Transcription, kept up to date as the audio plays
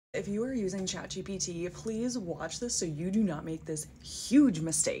If you are using ChatGPT, please watch this so you do not make this huge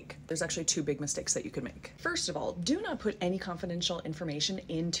mistake. There's actually two big mistakes that you could make. First of all, do not put any confidential information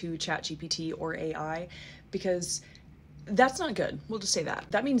into ChatGPT or AI because that's not good. We'll just say that.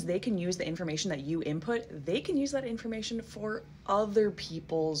 That means they can use the information that you input. They can use that information for other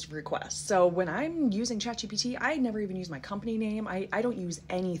people's requests. So when I'm using ChatGPT, I never even use my company name. I don't use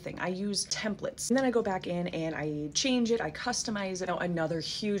anything. I use templates. And then I go back in and I change it, I customize it. Now, another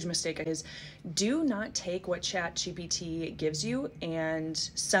huge mistake is do not take what ChatGPT gives you and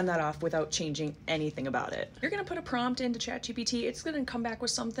send that off without changing anything about it. You're gonna put a prompt into ChatGPT, it's gonna come back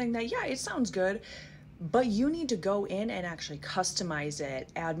with something that, yeah, it sounds good, but you need to go in and actually customize it,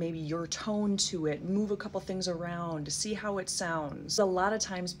 add maybe your tone to it, move a couple things around, see how it sounds. A lot of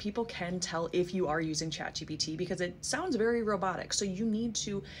times people can tell if you are using ChatGPT because it sounds very robotic. So you need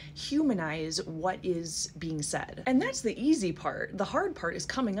to humanize what is being said. And that's the easy part. The hard part is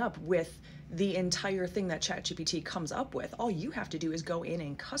coming up with the entire thing that ChatGPT comes up with. All you have to do is go in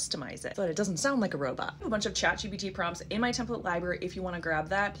and customize it so that it doesn't sound like a robot. I have a bunch of ChatGPT prompts in my template library if you want to grab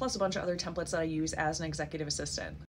that, plus a bunch of other templates that I use as an executive assistant.